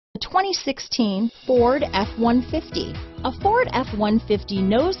2016 Ford F-150. A Ford F-150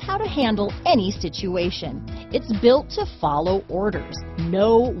 knows how to handle any situation. It's built to follow orders,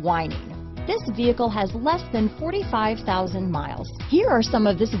 no whining. This vehicle has less than 45,000 miles. Here are some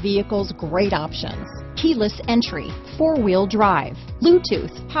of this vehicle's great options: keyless entry, four-wheel drive,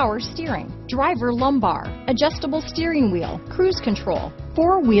 Bluetooth, power steering, driver lumbar, adjustable steering wheel, cruise control,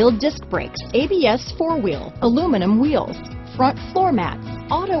 four-wheel disc brakes, ABS four-wheel, aluminum wheels, front floor mats,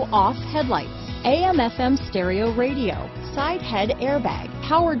 auto-off headlights, AM/FM stereo radio, side head airbag,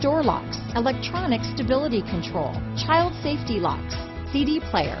 power door locks, electronic stability control, child safety locks, CD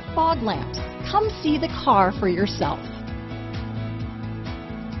player, fog lamps. Come see the car for yourself.